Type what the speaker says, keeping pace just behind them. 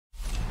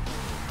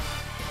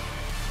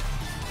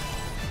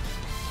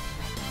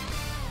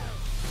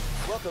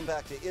Welcome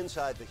back to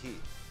Inside the Heat.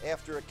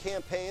 After a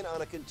campaign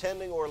on a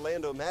contending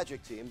Orlando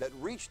Magic team that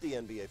reached the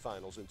NBA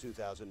Finals in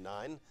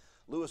 2009,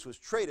 Lewis was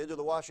traded to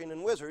the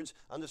Washington Wizards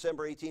on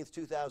December 18,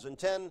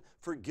 2010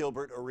 for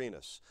Gilbert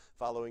Arenas.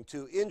 Following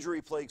 2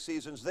 injury-plagued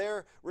seasons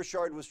there,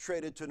 Rashard was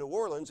traded to New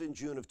Orleans in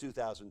June of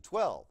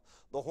 2012.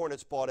 The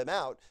Hornets bought him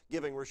out,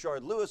 giving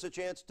Rashard Lewis a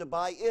chance to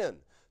buy in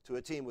to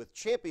a team with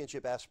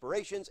championship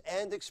aspirations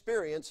and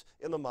experience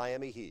in the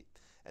Miami Heat.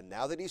 And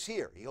now that he's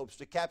here, he hopes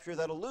to capture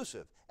that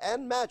elusive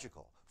and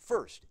magical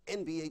first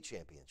NBA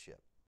championship.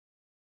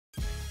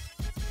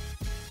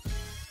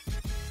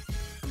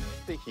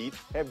 The Heat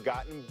have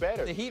gotten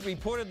better. The Heat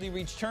reportedly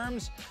reached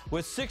terms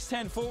with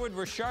 6'10" forward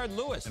Rashard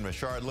Lewis. And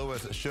Rashard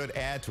Lewis should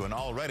add to an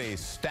already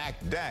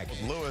stacked deck.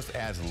 Lewis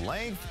adds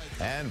length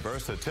and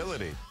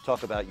versatility.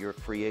 Talk about your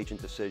free agent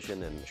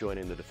decision and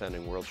joining the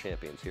defending world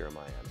champions here in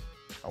Miami.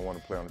 I want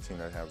to play on a team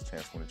that has a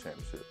chance to win a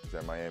championship. It's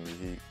at Miami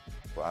Heat.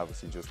 But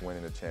obviously just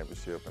winning the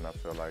championship, and I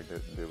felt like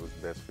that was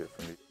the best fit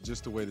for me.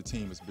 Just the way the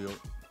team is built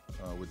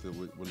with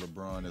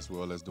LeBron as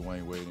well as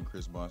Dwayne Wade and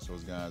Chris Bosh,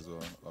 those guys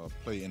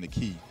play in the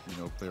key,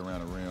 play around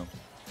the rim.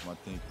 I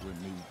think with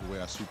me, the way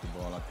I shoot the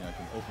ball, I think I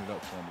can open it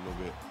up for him a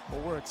little bit.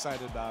 Well, we're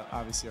excited about,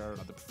 obviously,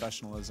 the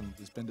professionalism.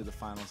 He's been to the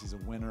finals. He's a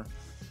winner.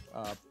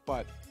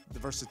 But the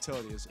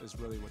versatility is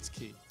really what's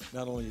key.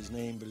 Not only his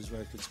name, but his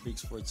record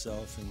speaks for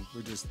itself, and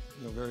we're just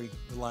very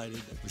delighted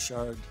that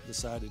Rashard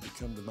decided to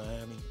come to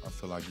Miami. I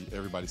feel like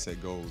everybody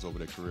set goals over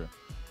their career,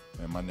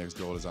 and my next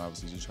goal is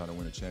obviously just try to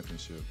win a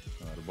championship.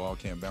 The ball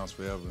can't bounce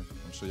forever.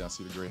 I'm sure y'all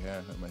see the gray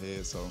hair on my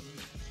head, so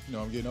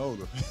I'm getting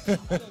older.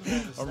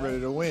 I'm ready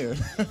to win.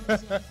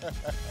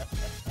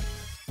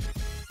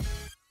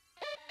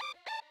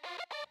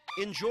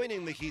 In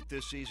joining the Heat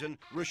this season,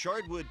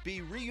 Rashard would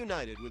be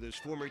reunited with his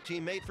former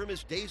teammate from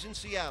his days in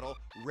Seattle,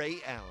 Ray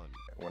Allen.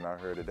 When I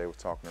heard that they were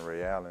talking to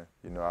Ray Allen,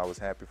 I was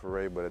happy for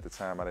Ray, but at the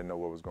time I didn't know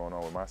what was going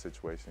on with my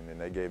situation. And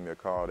they gave me a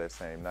call that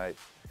same night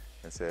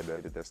and said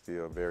that they're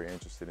still very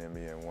interested in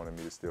me and wanted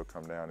me to still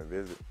come down and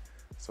visit.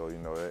 So,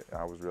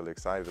 I was really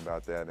excited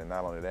about that. And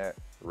not only that,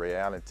 Ray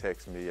Allen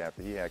texted me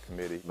after he had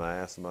committed. I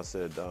asked him, I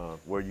said,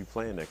 where are you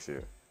playing next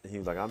year? And he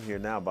was like, I'm here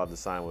now, about to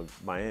sign with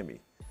Miami.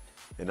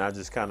 And I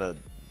just kind of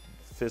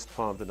fist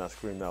pumped and I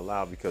screamed out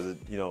loud because,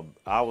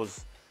 I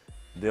was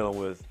dealing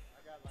with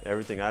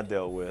everything I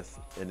dealt with,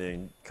 and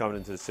then coming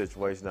into the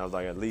situation, I was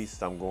like, at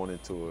least I'm going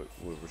into it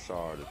with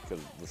Rashard,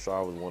 because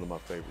Rashard was one of my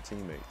favorite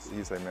teammates.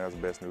 He said, man, that's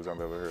the best news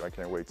I've ever heard. I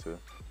can't wait to,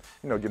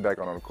 get back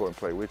on the court and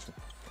play with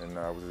you. And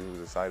he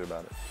was excited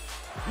about it.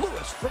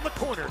 Lewis from the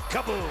corner,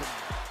 kaboom!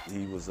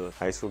 He was a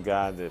high school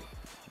guy that,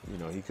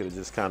 he could have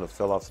just kind of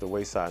fell off to the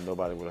wayside.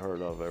 Nobody would have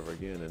heard of ever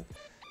again. And,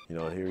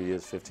 here he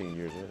is 15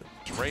 years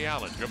in. Ray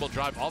Allen, dribble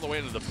drive all the way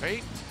into the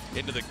paint,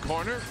 into the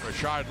corner.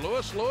 Rashard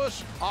Lewis.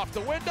 Lewis off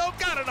the window,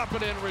 got it up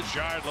and in.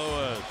 Rashard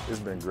Lewis. It's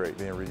been great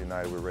being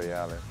reunited with Ray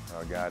Allen,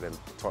 a guy that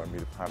taught me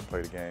how to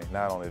play the game.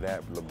 Not only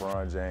that, but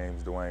LeBron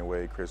James, Dwayne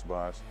Wade, Chris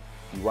Bosh.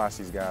 You watch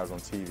these guys on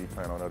TV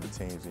playing on other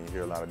teams and you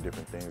hear a lot of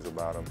different things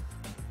about them.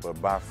 But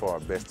by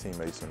far, best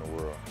teammates in the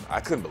world. I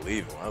couldn't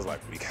believe it. I was like,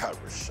 we got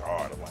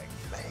Rashard. I'm like,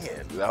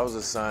 man, that was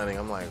a signing.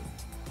 I'm like,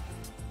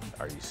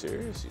 are you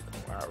serious?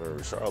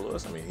 Rashard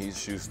Lewis, he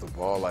shoots the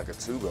ball like a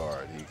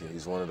two-guard.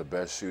 He's one of the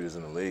best shooters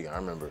in the league. I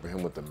remember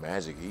him with the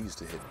Magic. He used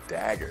to hit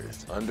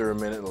daggers. Under a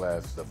minute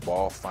left, the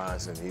ball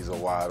finds him. He's a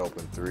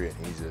wide-open three, and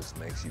he just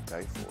makes you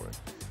pay for it.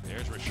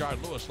 There's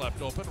Rashard Lewis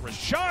left open.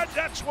 Rashard,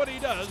 that's what he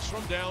does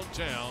from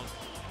downtown.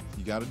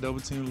 You got to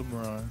double-team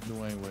LeBron,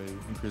 Dwayne Wade,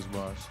 and Chris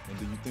Bosh. And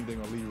do you think they're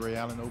going to leave Ray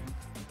Allen open?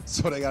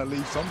 So they got to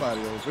leave somebody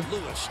open.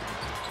 Lewis,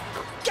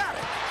 got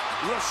it!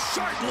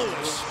 Rashard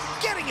Lewis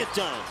getting it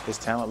done. His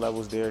talent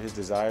level's there, his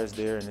desire's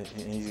there, and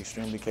he's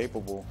extremely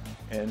capable.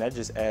 And that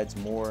just adds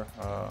more.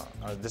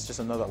 That's just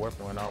another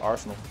weapon in our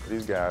arsenal.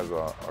 These guys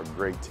are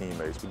great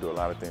teammates. We do a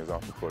lot of things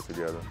off the court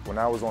together. When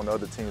I was on the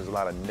other team, there's a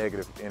lot of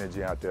negative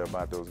energy out there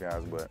about those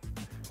guys, but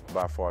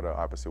by far the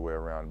opposite way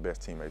around, the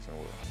best teammates in the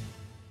world.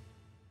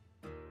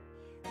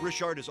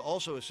 Rashard is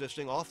also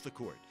assisting off the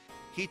court.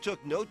 He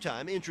took no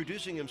time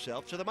introducing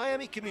himself to the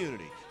Miami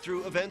community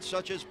through events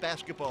such as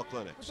basketball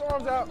clinics. Put your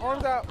arms out,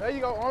 arms out. There you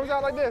go, arms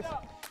out like this.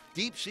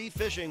 Deep sea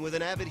fishing with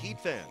an avid Heat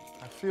fan.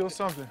 I feel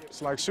something.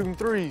 It's like shooting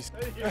threes.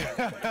 You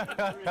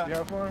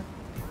have fun?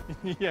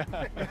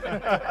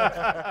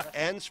 Yeah.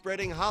 And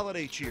spreading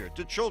holiday cheer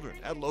to children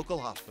at local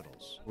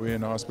hospitals. We're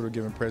in the hospital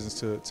giving presents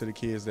to the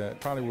kids that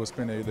probably will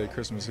spend their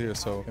Christmas here,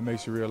 so it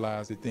makes you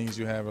realize the things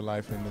you have in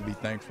life and to be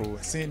thankful.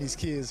 Seeing these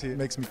kids here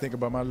makes me think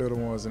about my little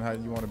ones and how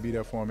you want to be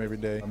there for them every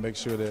day. Make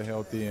sure they're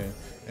healthy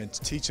and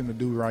teach them to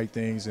do right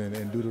things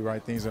and do the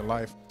right things in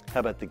life.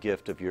 How about the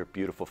gift of your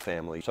beautiful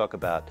family? Talk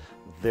about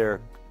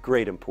their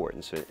great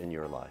importance in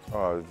your life.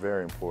 Oh, it's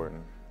very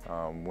important.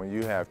 When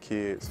you have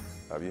kids,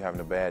 if you're having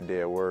a bad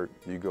day at work,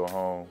 you go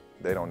home,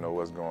 they don't know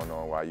what's going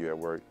on while you're at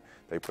work.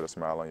 They put a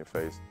smile on your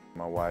face.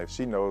 My wife,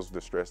 she knows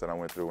the stress that I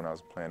went through when I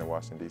was playing in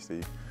Washington,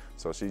 D.C.,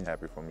 so she's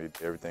happy for me.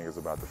 Everything is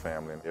about the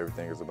family and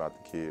everything is about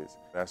the kids.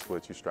 That's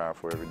what you strive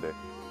for every day.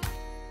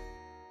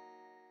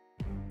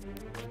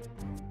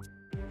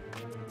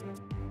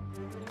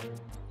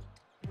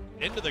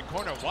 into the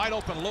corner, wide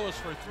open Lewis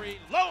for three.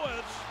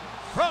 Lewis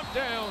from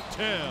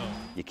downtown.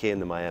 You came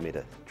to Miami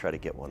to try to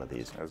get one of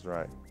these. That's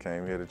right.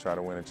 Came here to try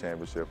to win a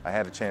championship. I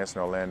had a chance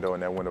in Orlando,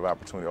 and that window of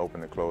opportunity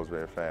opened and closed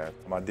very fast.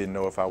 I didn't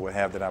know if I would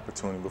have that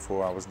opportunity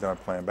before I was done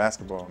playing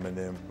basketball. And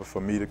then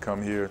for me to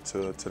come here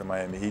to the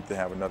Miami Heat to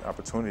have another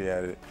opportunity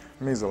at it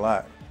means a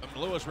lot.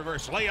 Lewis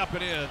reverse layup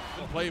and in.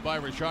 Good play by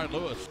Rashard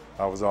Lewis.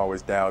 I was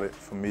always doubted.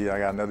 For me, I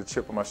got another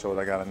chip on my shoulder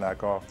I got to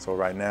knock off. So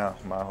right now,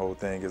 my whole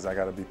thing is I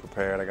got to be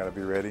prepared. I got to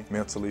be ready,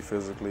 mentally,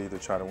 physically, to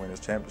try to win this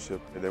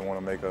championship. If they want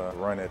to make a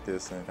run at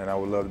this, and I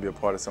would love to be a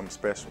part of something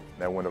special.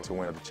 That window to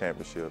win the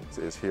championship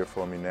is here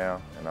for me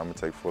now, and I'm going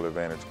to take full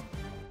advantage.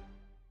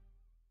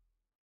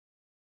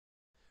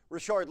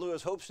 Rashard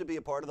Lewis hopes to be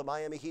a part of the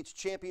Miami Heat's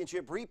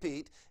championship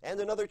repeat and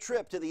another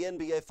trip to the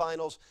NBA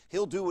Finals.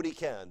 He'll do what he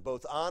can,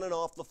 both on and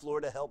off the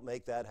floor, to help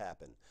make that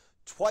happen.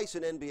 Twice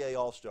an NBA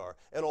All-Star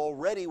and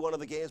already one of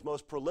the game's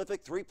most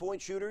prolific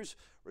three-point shooters,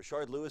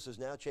 Rashard Lewis is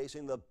now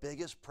chasing the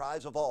biggest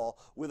prize of all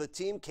with a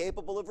team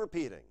capable of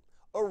repeating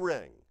a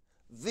ring,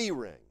 the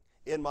ring.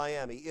 In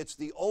Miami, it's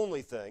the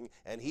only thing,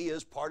 and he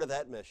is part of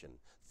that mission.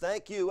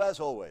 Thank you,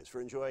 as always,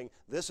 for enjoying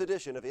this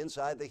edition of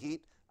Inside the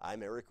Heat.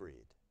 I'm Eric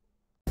Reed.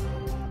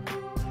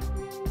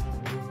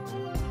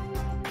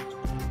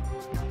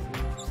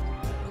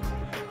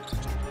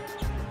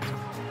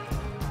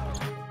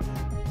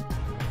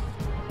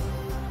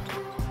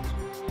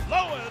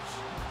 Lewis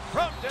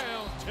from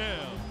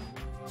downtown.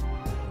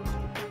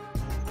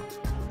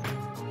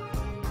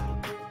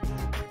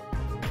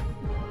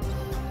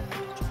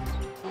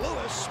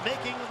 Lewis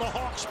making the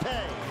Hawks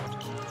pay.